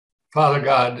Father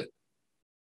God,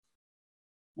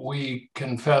 we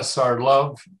confess our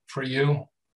love for you.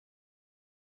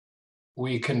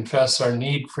 We confess our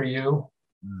need for you.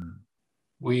 Mm.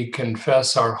 We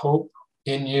confess our hope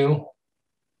in you.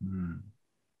 Mm.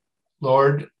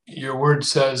 Lord, your word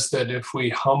says that if we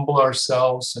humble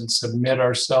ourselves and submit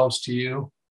ourselves to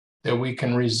you, that we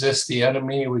can resist the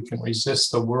enemy, we can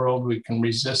resist the world, we can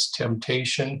resist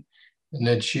temptation, and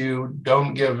that you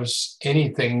don't give us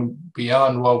anything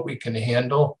beyond what we can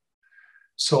handle.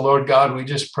 So, Lord God, we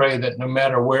just pray that no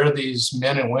matter where these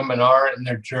men and women are in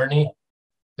their journey,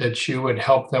 that you would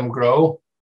help them grow,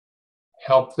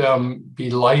 help them be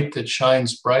light that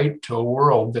shines bright to a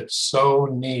world that so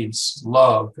needs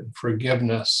love and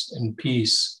forgiveness and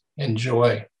peace and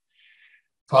joy.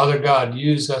 Father God,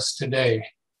 use us today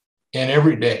and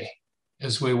every day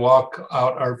as we walk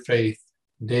out our faith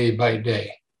day by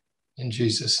day. In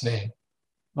Jesus' name.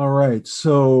 All right.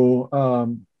 So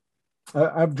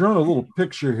I've drawn a little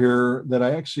picture here that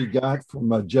I actually got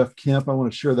from Jeff Kemp. I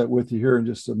want to share that with you here in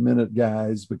just a minute,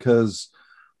 guys, because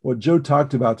what Joe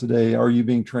talked about today, Are You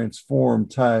Being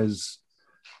Transformed, ties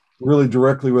really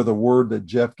directly with a word that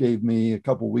Jeff gave me a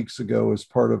couple of weeks ago as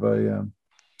part of a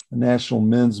national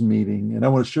men's meeting. And I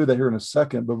want to share that here in a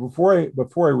second. But before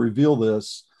I reveal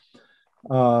this,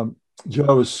 Joe,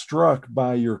 I was struck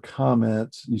by your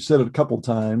comment. You said it a couple of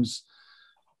times.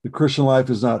 The Christian life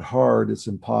is not hard, it's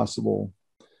impossible.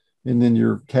 And then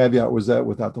your caveat was that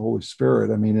without the Holy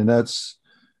Spirit. I mean, and that's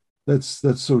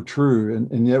so true.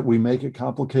 And yet we make it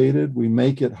complicated. We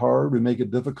make it hard. We make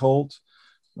it difficult.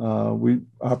 We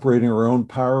operate in our own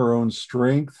power, our own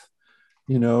strength.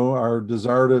 You know, our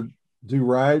desire to do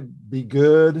right, be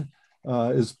good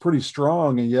is pretty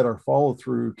strong. And yet our follow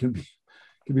through can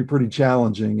be pretty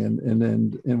challenging.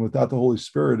 And without the Holy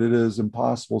Spirit, it is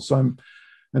impossible. So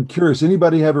I'm curious,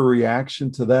 anybody have a reaction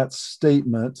to that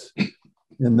statement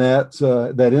and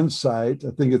that insight?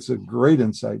 I think it's a great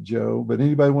insight, Joe, but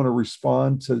anybody want to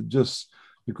respond to just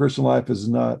the Christian life is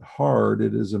not hard,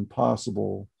 it is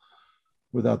impossible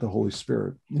without the Holy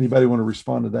Spirit? Anybody want to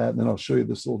respond to that? And then I'll show you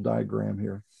this little diagram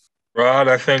here. Rod,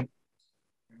 I think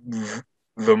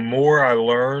the more I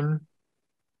learn,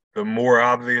 the more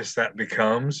obvious that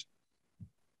becomes,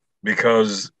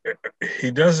 because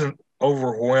he doesn't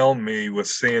overwhelm me with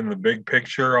seeing the big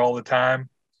picture all the time.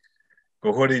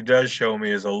 But what he does show me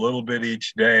is a little bit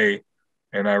each day,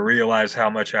 and I realize how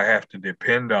much I have to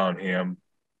depend on him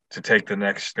to take the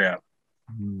next step.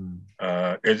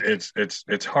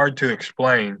 It's hard to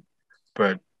explain,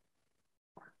 but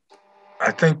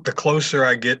I think the closer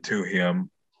I get to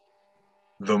him,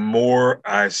 the more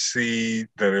I see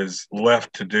that is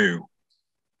left to do,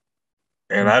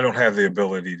 and I don't have the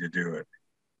ability to do it.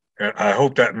 And I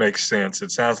hope that makes sense.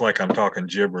 It sounds like I'm talking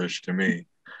gibberish to me,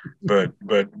 but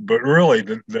really,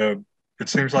 it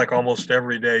seems like almost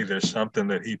every day there's something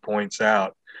that he points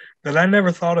out that I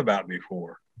never thought about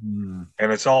before, and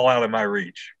it's all out of my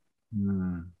reach.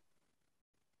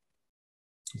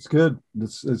 It's good.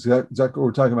 It's exactly what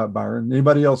we're talking about, Byron.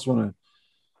 Anybody else want to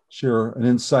share an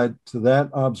insight to that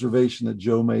observation that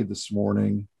Joe made this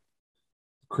morning?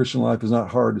 Christian life is not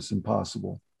hard, it's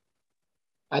impossible.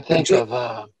 I think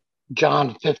of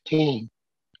John 15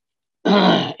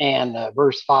 and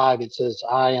verse 5. It says,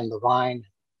 I am the vine,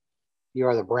 you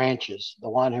are the branches. The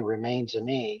one who remains in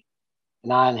me,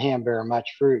 and I in him bear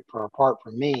much fruit, for apart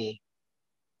from me,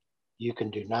 you can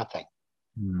do nothing.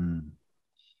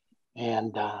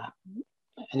 And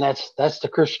that's the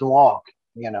Christian walk.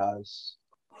 You know,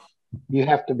 you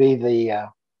have to be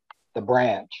the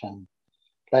branch and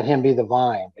let him be the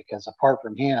vine, because apart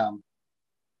from him,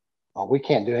 well, we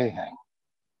can't do anything.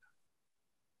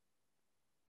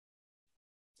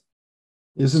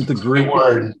 Isn't the Greek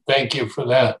word? Thank you for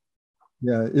that.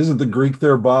 Yeah, isn't the Greek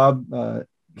there, Bob?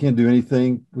 Can't do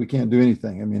anything. We can't do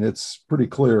anything. I mean, it's pretty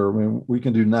clear. I mean, we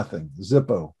can do nothing.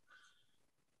 Zippo.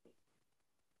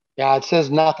 Yeah, it says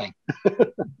nothing.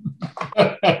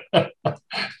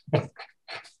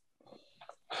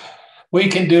 We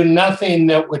can do nothing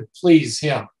that would please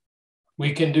him.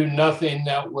 We can do nothing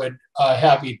that would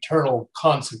have eternal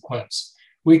consequence.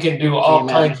 We can do all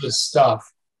kinds of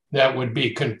stuff that would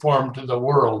be conformed to the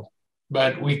world,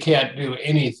 but we can't do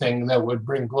anything that would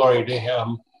bring glory to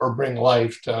him or bring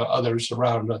life to others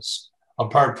around us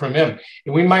apart from him.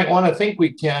 And we might want to think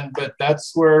we can, but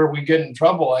that's where we get in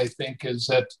trouble, I think, is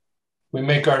that we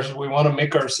want to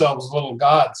make ourselves little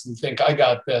gods and think, I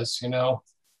got this, you know.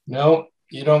 No,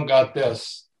 you don't got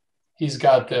this. He's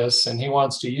got this, and he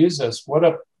wants to use us. What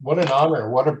an honor,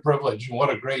 what a privilege, and what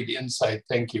a great insight.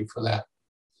 Thank you for that.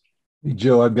 Hey,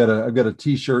 Joe, I've got a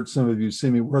T-shirt. Some of you have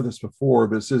seen me wear this before,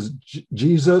 but it says,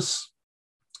 Jesus,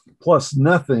 plus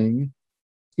nothing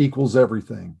equals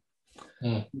everything.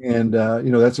 And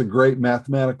that's a great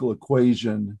mathematical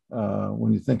equation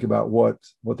when you think about what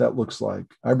that looks like.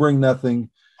 I bring nothing,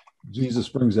 Jesus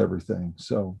brings everything.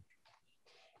 So,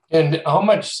 and how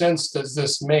much sense does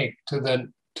this make to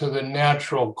the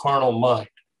natural carnal mind?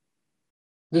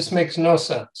 This makes no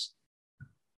sense,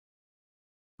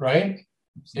 right?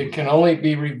 It can only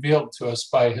be revealed to us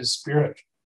by His Spirit.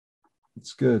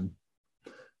 It's good.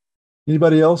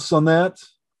 Anybody else on that?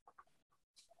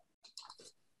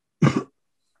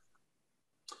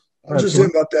 I was just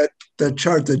thinking about that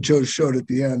chart that Joe showed at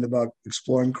the end about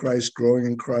exploring Christ, growing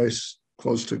in Christ,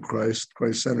 close to Christ,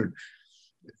 Christ-centered.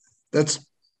 That's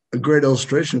a great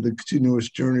illustration of the continuous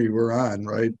journey we're on,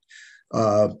 right?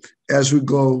 As we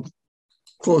go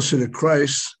closer to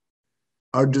Christ,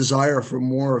 our desire for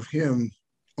more of Him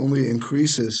only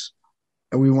increases,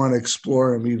 and we want to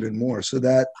explore Him even more. So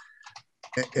that,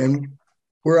 and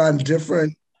we're on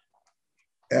different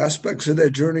aspects of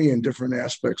that journey and different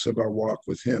aspects of our walk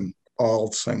with Him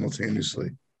all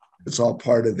simultaneously. It's all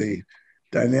part of the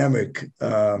dynamic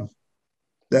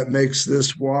that makes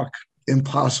this walk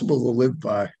impossible to live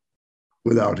by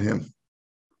without Him.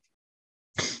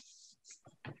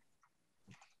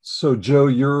 So, Joe,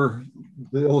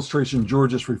 the illustration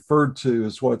George just referred to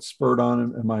is what spurred on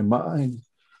in my mind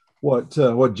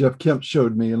what Jeff Kemp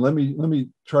showed me. And let me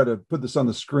try to put this on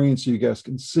the screen so you guys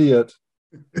can see it.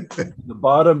 In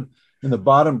the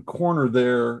bottom corner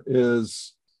there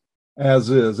is as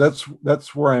is.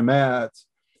 That's where I'm at.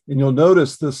 And you'll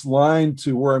notice this line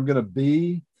to where I'm going to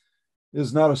be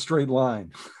is not a straight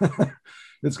line.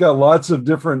 It's got lots of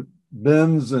different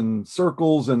bends and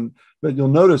circles, but you'll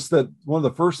notice that one of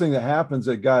the first things that happens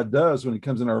that God does when He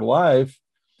comes in our life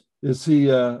is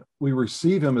we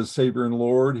receive Him as Savior and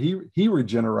Lord. He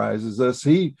regenerizes us.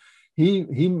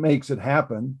 He makes it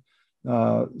happen.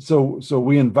 So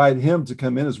we invite Him to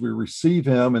come in as we receive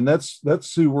Him, and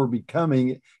that's who we're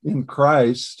becoming in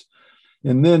Christ.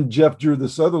 And then Jeff drew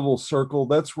this other little circle.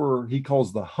 That's where he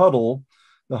calls the huddle.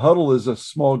 The huddle is a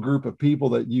small group of people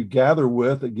that you gather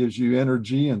with that gives you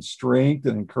energy and strength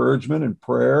and encouragement and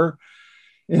prayer.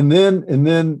 And then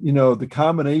the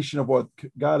combination of what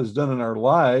God has done in our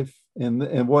life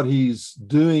and what He's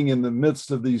doing in the midst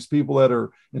of these people that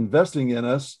are investing in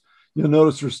us, you'll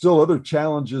notice there's still other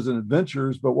challenges and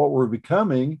adventures, but what we're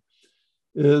becoming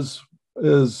is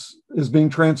being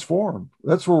transformed.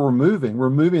 That's where we're moving. We're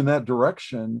moving in that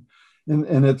direction.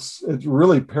 And it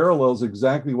really parallels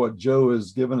exactly what Joe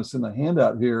has given us in the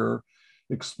handout here,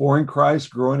 exploring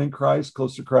Christ, growing in Christ,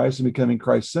 close to Christ, and becoming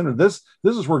Christ-centered. This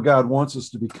is where God wants us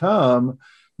to become,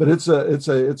 but it's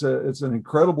an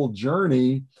incredible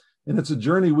journey, and it's a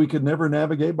journey we could never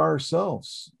navigate by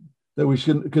ourselves, that we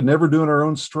could never do in our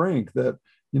own strength. That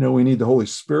we need the Holy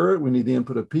Spirit, we need the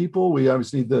input of people, we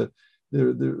obviously need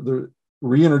the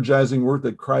re-energizing work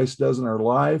that Christ does in our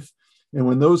life, and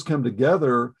when those come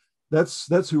together,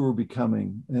 that's who we're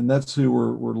becoming, and that's who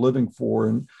we're living for.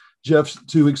 And Jeff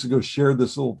 2 weeks ago shared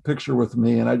this little picture with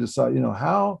me, and I just thought,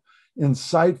 how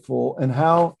insightful and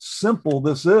how simple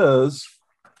this is.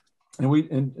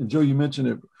 And Joe, you mentioned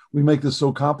it. We make this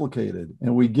so complicated,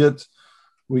 and we get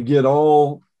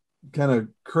all kind of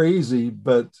crazy.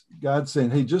 But God's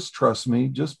saying, "Hey, just trust me,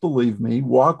 just believe me,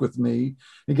 walk with me."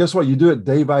 And guess what? You do it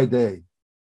day by day.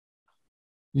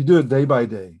 You do it day by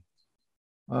day.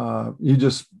 You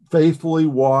just faithfully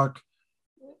walk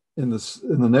in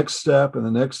the next step and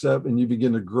the next step, and you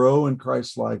begin to grow in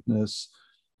Christ likeness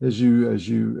as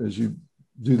you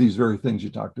do these very things you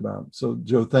talked about. So,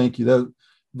 Joe, thank you. That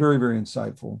very, very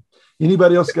insightful.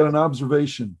 Anybody else got an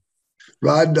observation?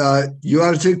 Rod, you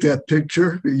ought to take that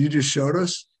picture that you just showed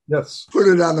us. Yes. Put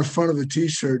it on the front of a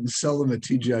T-shirt and sell them at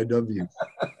TGIW.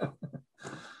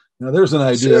 Now, there's an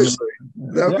idea.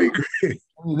 That'd be great.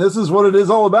 I mean, this is what it is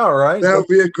all about, right? That would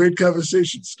be a great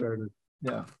conversation starter.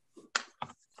 Yeah.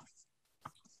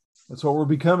 That's what we're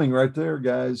becoming right there,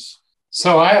 guys.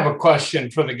 So I have a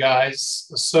question for the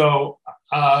guys. So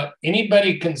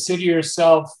anybody consider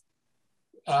yourself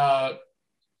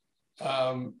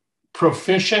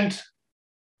proficient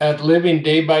at living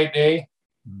day by day,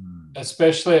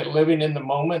 especially at living in the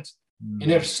moment?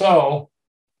 And if so,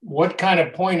 what kind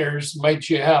of pointers might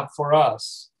you have for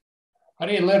us? How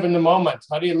do you live in the moment?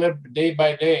 How do you live day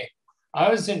by day?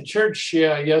 I was in church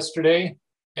yesterday,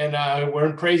 and we're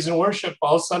in praise and worship.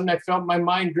 All of a sudden, I felt my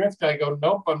mind drift. I go,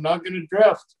 nope, I'm not going to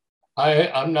drift.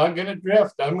 I'm not going to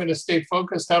drift. I'm going to stay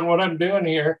focused on what I'm doing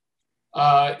here.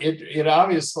 It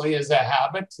obviously is a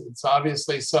habit. It's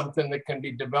obviously something that can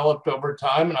be developed over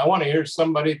time. And I want to hear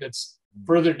somebody that's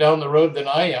further down the road than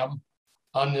I am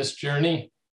on this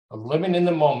journey of living in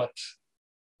the moment.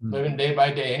 living day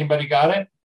by day. Anybody got it?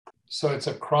 So it's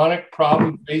a chronic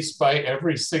problem faced by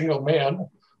every single man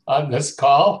on this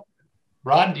call.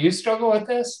 Rod, do you struggle with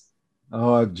this?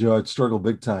 Oh, Joe, I'd struggle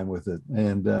big time with it.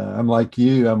 And I'm like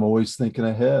you, I'm always thinking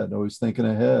ahead, always thinking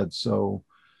ahead. So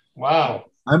wow.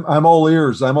 I'm all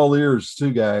ears. I'm all ears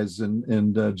too, guys.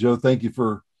 And Joe, thank you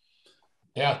for.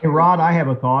 Yeah. Hey, Rod, I have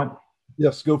a thought.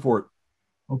 Yes, go for it.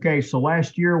 Okay, so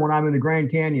last year when I'm in the Grand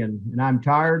Canyon and I'm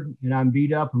tired and I'm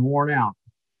beat up and worn out,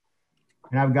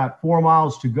 and I've got 4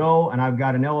 miles to go and I've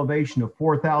got an elevation of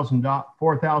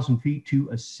 4,000 feet to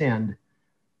ascend,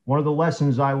 one of the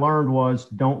lessons I learned was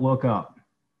don't look up.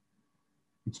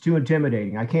 It's too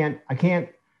intimidating. I can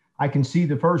see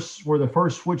where the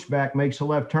first switchback makes a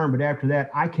left turn, but after that,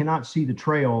 I cannot see the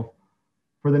trail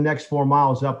for the next 4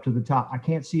 miles up to the top. I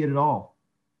can't see it at all.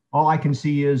 All I can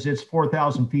see is it's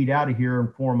 4,000 feet out of here in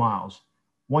 4 miles,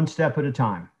 one step at a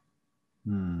time.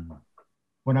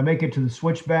 When I make it to the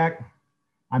switchback,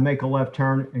 I make a left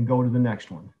turn and go to the next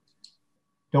one.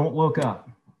 Don't look up,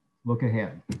 look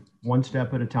ahead, one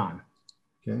step at a time.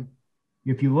 Okay.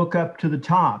 If you look up to the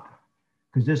top,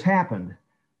 because this happened,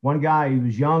 one guy, he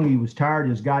was young, he was tired,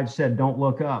 his guide said, don't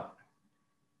look up.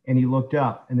 And he looked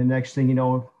up, and the next thing you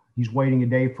know, he's waiting a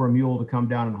day for a mule to come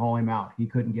down and haul him out. He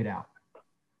couldn't get out.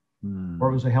 Or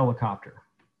it was a helicopter,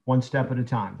 one step at a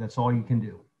time. That's all you can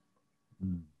do.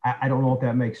 I don't know if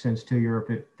that makes sense to you or if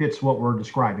it fits what we're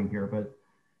describing here, but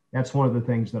that's one of the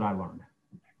things that I learned.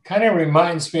 Kind of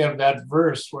reminds me of that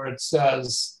verse where it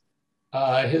says,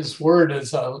 his word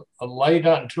is a light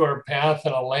unto our path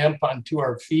and a lamp unto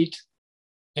our feet.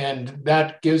 And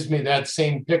that gives me that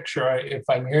same picture, if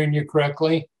I'm hearing you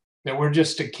correctly, that we're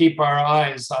just to keep our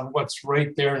eyes on what's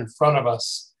right there in front of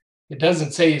us. It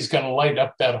doesn't say he's going to light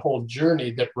up that whole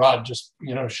journey that Rod just,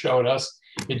 showed us.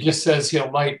 It just says he'll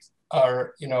light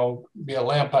our, be a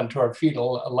lamp unto our feet, a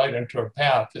light unto our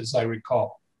path, as I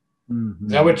recall.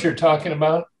 Is that what you're talking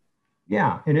about?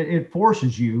 Yeah, and it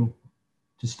forces you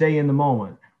to stay in the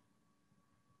moment,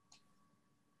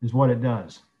 is what it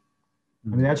does. I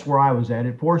mean, that's where I was at.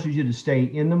 It forces you to stay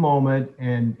in the moment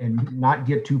and not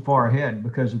get too far ahead,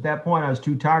 because at that point I was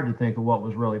too tired to think of what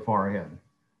was really far ahead.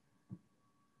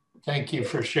 Thank you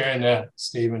for sharing that,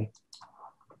 Stephen.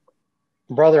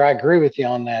 Brother, I agree with you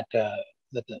on that,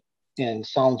 in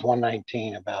Psalms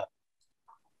 119 about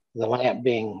the lamp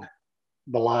being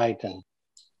the light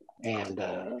and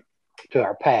to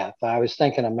our path. I was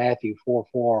thinking of Matthew 4:4,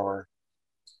 where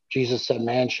Jesus said,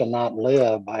 man shall not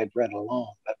live by bread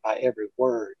alone, but by every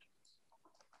word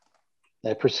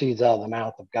that proceeds out of the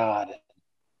mouth of God.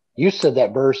 You said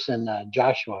that verse in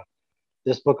Joshua,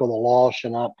 this book of the law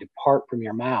shall not depart from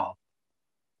your mouth,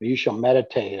 but you shall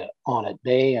meditate on it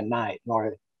day and night,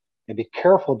 and be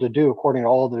careful to do according to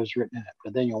all that is written in it,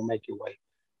 for then you'll make your way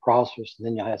prosperous, and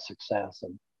then you'll have success.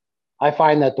 And I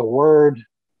find that the word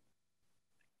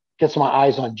gets my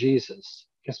eyes on Jesus,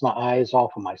 gets my eyes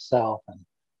off of myself and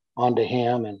onto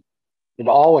him. And it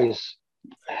always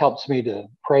helps me to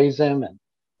praise him and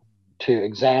to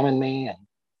examine me.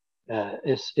 And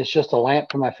it's just a lamp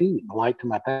to my feet, a light to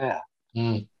my path.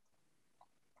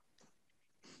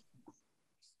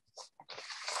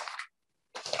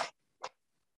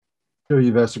 Joe,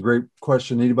 you've asked a great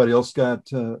question. Anybody else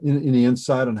got any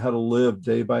insight on how to live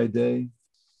day by day?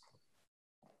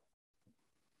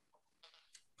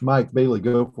 Mike Bailey,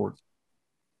 go for it.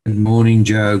 Good morning,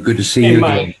 Joe. Good to see Hey, you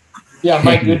Mike. again. Yeah,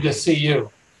 Mike, good to see you.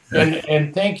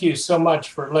 And thank you so much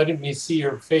for letting me see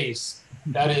your face.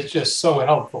 That is just so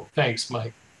helpful. Thanks,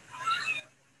 Mike.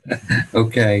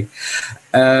 Okay.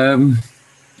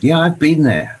 Yeah, I've been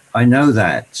there. I know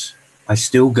that. I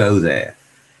still go there.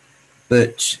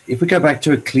 But if we go back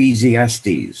to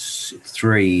Ecclesiastes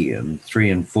 3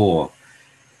 and 4,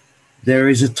 there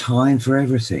is a time for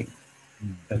everything,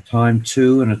 a time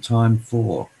to and a time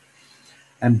for.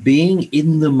 And being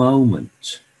in the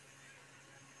moment,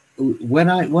 when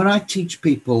I teach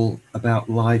people about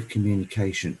live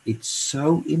communication, it's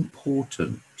so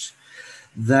important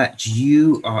that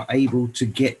you are able to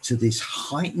get to this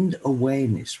heightened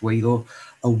awareness where you're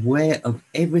aware of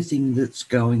everything that's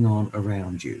going on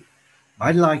around you.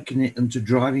 I liken it into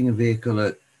driving a vehicle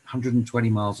at 120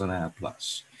 miles an hour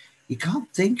plus. You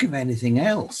can't think of anything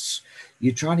else.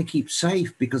 You're trying to keep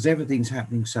safe because everything's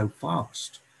happening so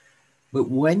fast. But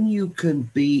when you can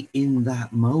be in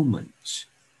that moment,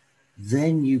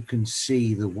 then you can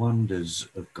see the wonders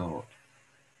of God.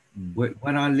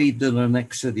 When I lead the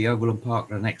Lenexa, the Overland Park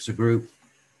Lenexa group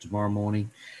tomorrow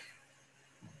morning,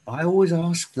 I always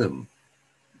ask them,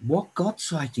 what God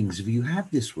sightings have you had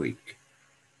this week?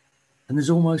 And there's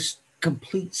almost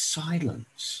complete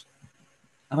silence.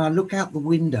 And I look out the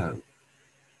window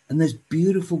and there's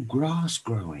beautiful grass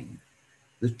growing.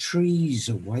 The trees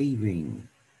are waving,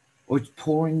 or it's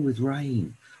pouring with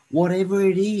rain. Whatever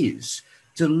it is,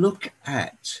 to look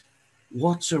at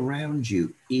what's around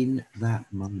you in that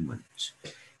moment.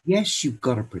 Yes, you've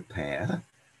got to prepare.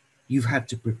 You've had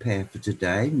to prepare for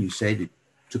today, and you said it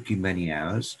took you many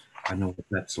hours. I know what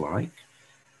that's like.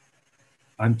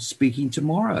 I'm speaking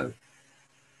tomorrow.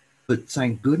 But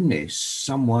thank goodness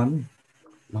someone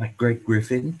like Greg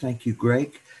Griffin, thank you,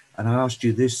 Greg. And I asked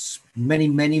you this many,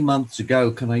 many months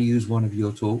ago, can I use one of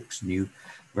your talks? And you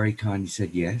very kindly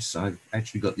said yes. I've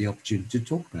actually got the opportunity to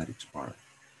talk about it tomorrow.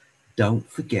 Don't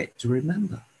forget to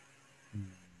remember.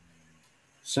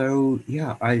 So,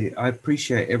 yeah, I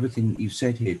appreciate everything you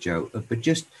said here, Joe, but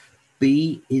just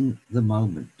be in the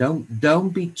moment. Don't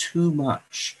be too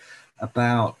much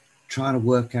about trying to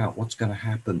work out what's going to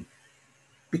happen,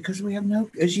 because we have no,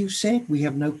 as you said, we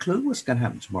have no clue what's going to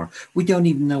happen tomorrow. We don't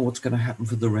even know what's going to happen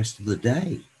for the rest of the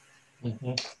day.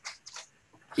 Mm-hmm.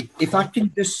 If I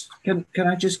can just, can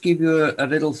I just give you a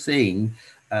little thing?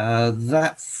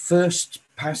 That first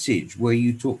passage where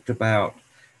you talked about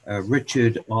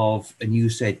Richard of, and you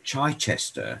said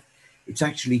Chichester, it's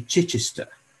actually Chichester.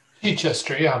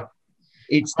 Chichester, yeah.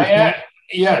 It's the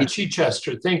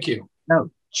Chichester. Thank you. No,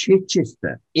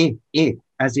 Chichester. It,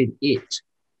 as in it,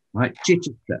 right?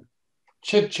 Chichester.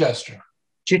 Chichester.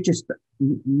 Chichester.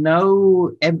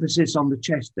 No emphasis on the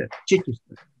Chester.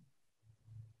 Chichester.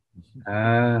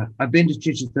 I've been to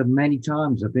Chichester many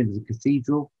times. I've been to the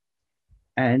cathedral,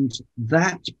 and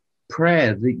that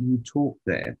prayer that you taught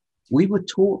there, we were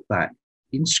taught that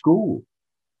in school.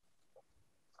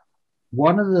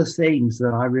 One of the things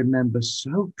that I remember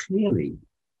so clearly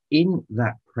in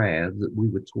that prayer that we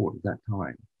were taught at that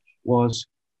time was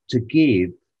to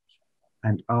give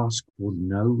and ask for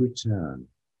no return.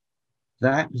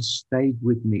 That has stayed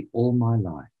with me all my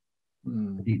life.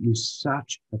 It is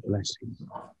such a blessing.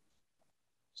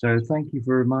 So thank you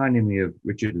for reminding me of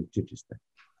Richard of Chichester.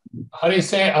 How do you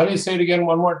say it again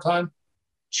one more time?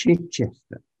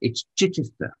 Chichester. It's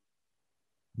Chichester.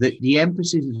 The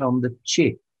emphasis is on the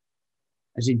chick,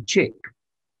 as in chick.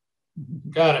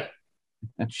 Got it.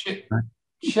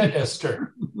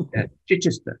 Chichester. Yeah,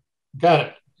 Chichester. Got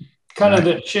it. Kind of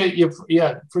the chit.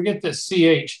 Forget the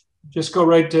CH. Just go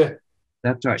right to.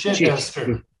 That's right.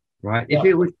 Chichester. Right. Yeah. If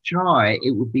it was chai,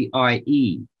 it would be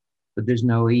IE, but there's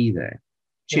no E there.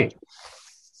 Chit.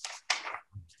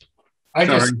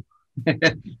 Yeah.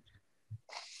 It's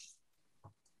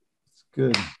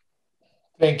good.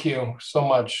 Thank you so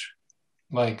much,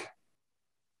 Mike.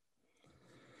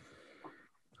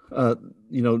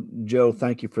 Joe,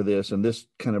 thank you for this. And this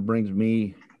kind of brings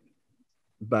me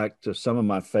back to some of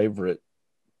my favorite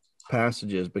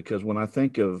passages, because when I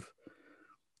think of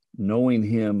knowing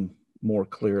him more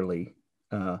clearly,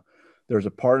 there's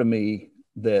a part of me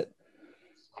that,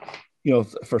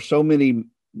 for so many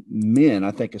men,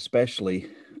 I think especially,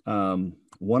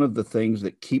 one of the things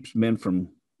that keeps men from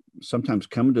sometimes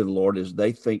coming to the Lord is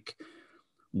they think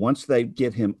once they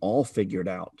get him all figured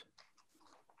out,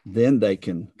 then they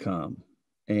can come.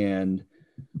 And,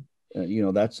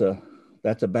 that's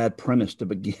a bad premise to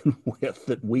begin with,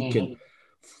 that we can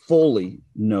fully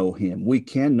know him. We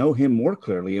can know him more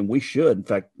clearly, and we should. In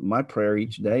fact, my prayer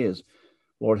each day is,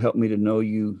 Lord, help me to know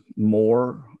you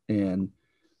more and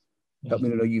help me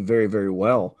to know you very, very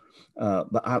well.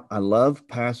 But I love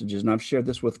passages, and I've shared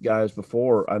this with guys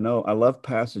before. I love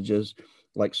passages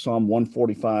like Psalm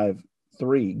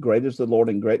 145:3. Great is the Lord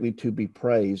and greatly to be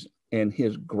praised, and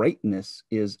his greatness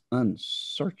is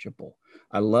unsearchable.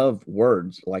 I love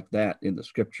words like that in the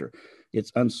scripture.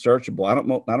 It's unsearchable. I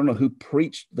don't know who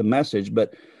preached the message,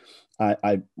 but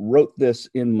I wrote this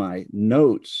in my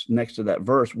notes next to that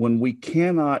verse. When we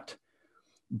cannot,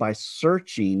 by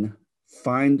searching,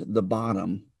 find the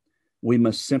bottom, we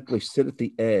must simply sit at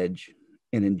the edge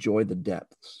and enjoy the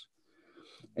depths.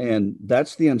 And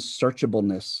that's the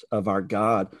unsearchableness of our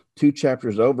God. 2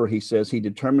 chapters over, he says he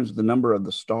determines the number of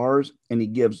the stars, and he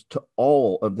gives to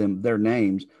all of them their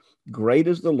names. Great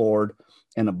is the Lord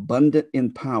and abundant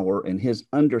in power, and his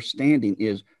understanding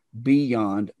is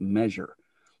beyond measure.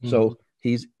 So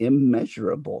he's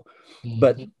immeasurable.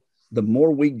 But the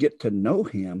more we get to know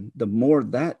him, the more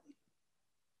that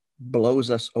blows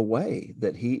us away,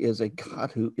 that he is a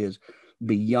God who is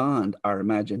beyond our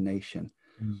imagination.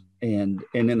 And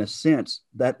in a sense,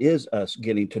 that is us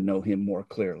getting to know him more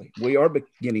clearly. We are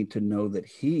beginning to know that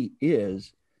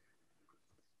he's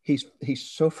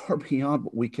so far beyond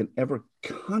what we can ever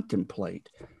contemplate,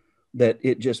 that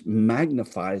it just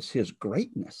magnifies his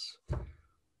greatness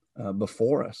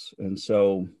before us. And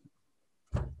so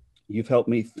you've helped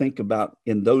me think about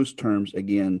in those terms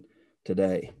again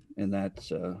today. and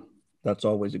that's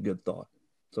always a good thought.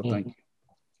 So thank you.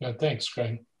 Yeah, thanks,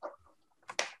 Craig.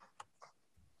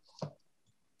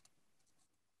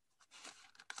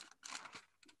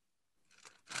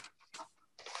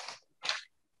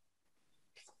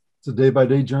 It's a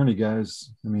day-by-day journey,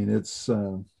 guys. I mean, it's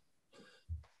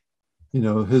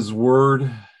his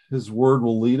word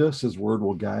will lead us, his word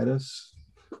will guide us.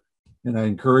 And I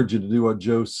encourage you to do what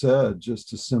Joe said, just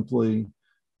to simply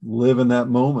live in that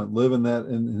moment, live in that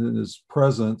in his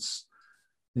presence,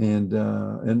 and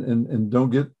don't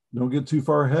get too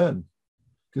far ahead.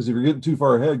 Because if you're getting too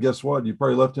far ahead, guess what? You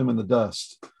probably left him in the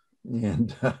dust.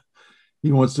 And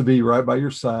he wants to be right by your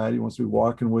side. He wants to be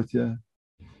walking with you,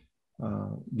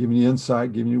 giving you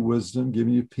insight, giving you wisdom,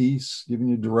 giving you peace, giving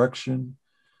you direction.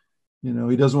 He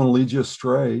doesn't want to lead you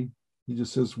astray. He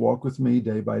just says, walk with me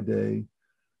day by day.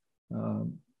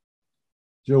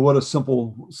 Joe, what a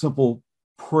simple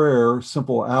prayer,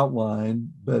 simple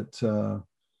outline. But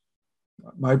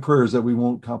my prayer is that we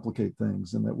won't complicate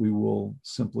things and that we will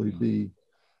simply be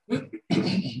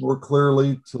more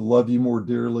clearly, to love you more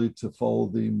dearly, to follow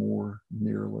thee more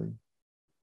nearly.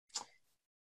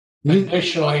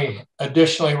 Additionally,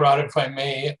 Rod, if I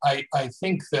may, I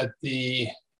think that the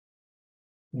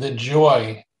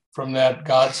joy from that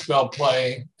Godspell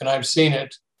play, and I've seen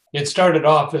it, it started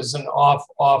off as an off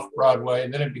Broadway,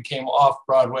 then it became off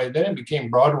Broadway, then it became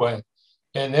Broadway,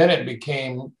 and then it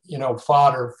became,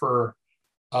 fodder for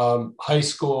high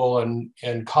school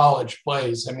and college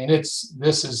plays. I mean, this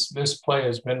play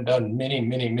has been done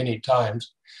many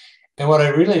times. And what I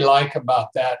really like about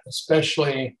that,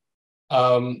 especially,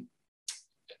 as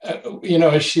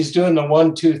she's doing the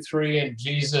 1, 2, 3, and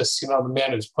Jesus, the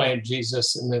man who's playing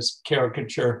Jesus in this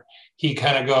caricature, he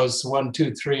kind of goes 1,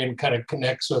 2, 3 and kind of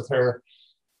connects with her.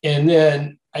 And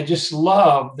then I just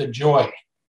love the joy.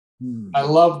 I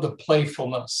love the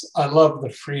playfulness. I love the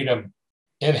freedom.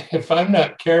 And if I'm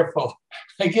not careful,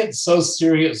 I get so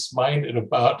serious-minded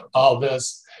about all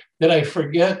this that I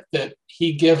forget that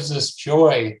he gives us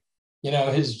joy.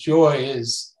 His joy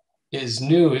is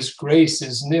new. His grace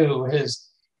is new.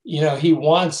 He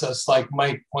wants us, like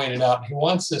Mike pointed out, he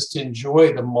wants us to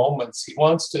enjoy the moments. He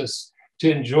wants us to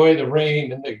enjoy the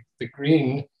rain and the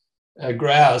green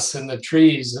grass and the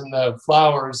trees and the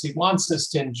flowers. He wants us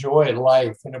to enjoy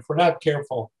life. And if we're not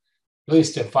careful, at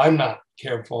least if I'm not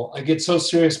careful, I get so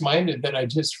serious-minded that I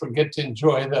just forget to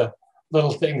enjoy the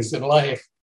little things in life.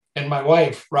 And my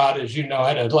wife, Rod, as you know,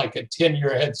 had like a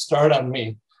 10-year head start on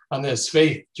me on this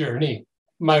faith journey.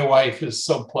 My wife is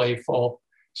so playful.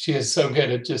 She is so good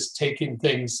at just taking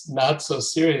things not so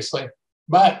seriously.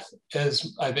 But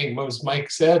as I think most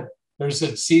Mike said, there's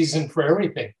a season for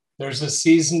everything. There's a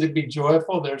season to be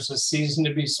joyful. There's a season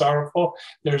to be sorrowful.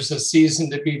 There's a season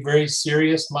to be very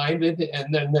serious-minded.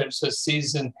 And then there's a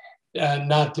season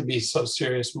not to be so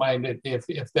serious-minded,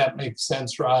 if that makes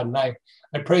sense, Rod. And I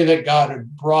pray that God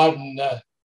would broaden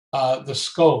the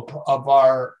scope of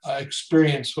our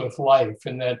experience with life,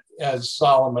 and that, as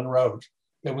Solomon wrote,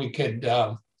 that we could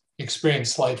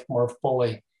experience life more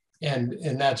fully.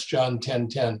 And that's John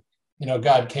 10:10.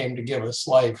 God came to give us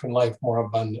life and life more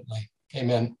abundantly.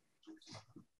 Amen.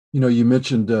 You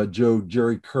mentioned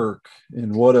Jerry Kirk,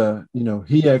 and what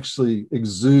he actually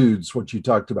exudes what you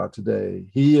talked about today.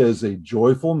 He is a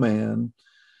joyful man.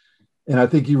 And I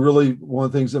think one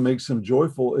of the things that makes him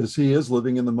joyful is he is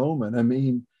living in the moment. I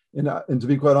mean, and to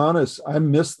be quite honest, I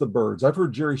miss the birds. I've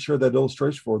heard Jerry share that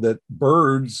illustration before, that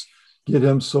birds get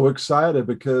him so excited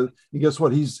because, and guess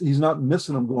what? He's not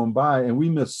missing them going by. And we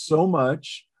miss so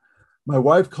much. My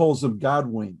wife calls them God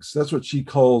winks. That's what she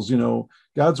calls,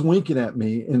 God's winking at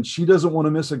me, and she doesn't want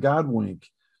to miss a God wink.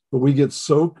 But we get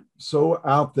so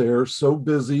out there, so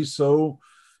busy, so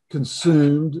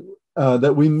consumed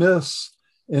that we miss,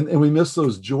 and we miss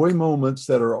those joy moments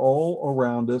that are all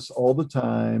around us all the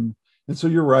time. And so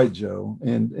you're right, Joe.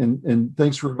 And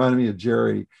thanks for reminding me of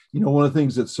Jerry. One of the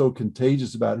things that's so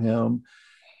contagious about him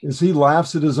is he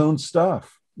laughs at his own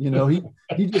stuff. He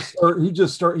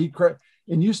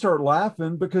and you start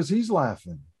laughing because he's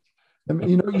laughing. I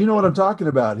mean, you know what I'm talking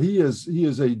about. He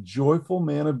is a joyful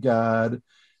man of God.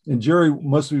 And Jerry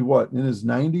must be what, in his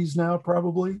 90s now,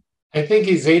 probably? I think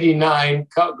he's 89,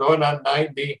 going on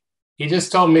 90. He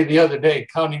just told me the other day,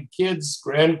 counting kids,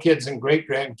 grandkids, and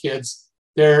great-grandkids,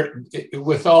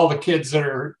 with all the kids that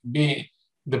are being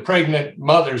the pregnant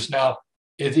mothers now,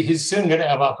 he's soon going to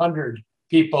have 100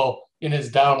 people in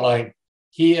his downline.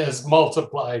 He has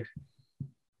multiplied.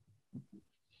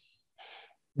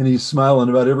 And he's smiling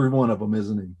about every one of them,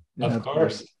 isn't he? Of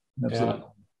course. Absolutely. Yeah.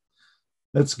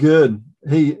 That's good.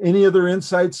 Hey, any other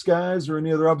insights, guys, or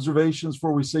any other observations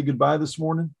before we say goodbye this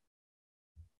morning?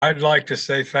 I'd like to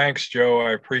say thanks, Joe.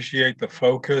 I appreciate the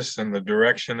focus and the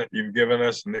direction that you've given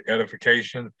us and the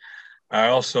edification. I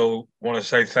also want to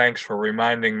say thanks for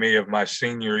reminding me of my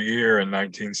senior year in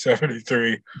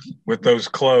 1973 with those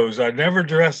clothes. I never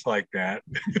dressed like that,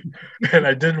 and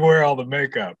I didn't wear all the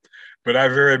makeup, but I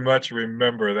very much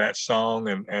remember that song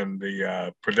and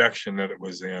the production that it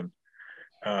was in.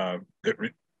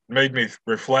 Made me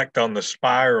reflect on the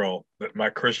spiral that my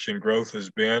Christian growth has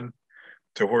been,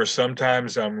 to where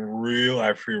sometimes I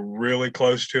feel really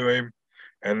close to him,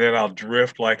 and then I'll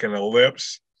drift like an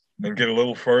ellipse and get a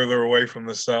little further away from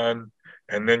the sun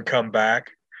and then come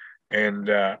back. And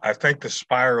I think the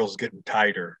spiral's getting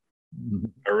tighter.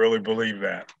 I really believe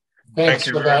that. Thank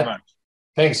you very much.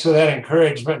 Thanks for that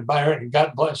encouragement, Byron.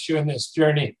 God bless you in this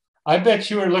journey. I bet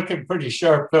you were looking pretty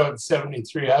sharp though at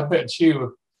 73. I bet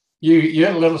you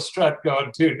had a little strut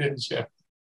going too, didn't you?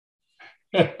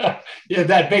 Yeah,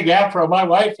 that big afro. My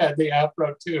wife had the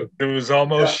afro too. It was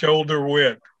almost shoulder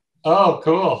width. Oh,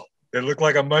 cool. It looked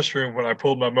like a mushroom when I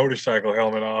pulled my motorcycle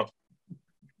helmet off.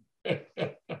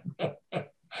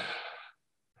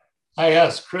 I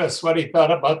asked Chris what he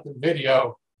thought about the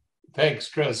video. Thanks,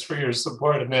 Chris, for your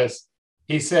support in this.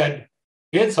 He said,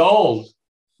 it's old.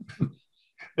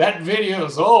 That video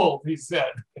is old, he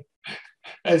said.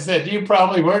 I said, you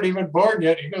probably weren't even born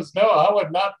yet. He goes, no, I was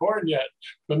not born yet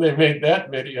when they made that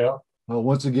video. Well,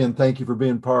 once again, thank you for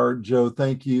being part. Joe,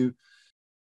 thank you.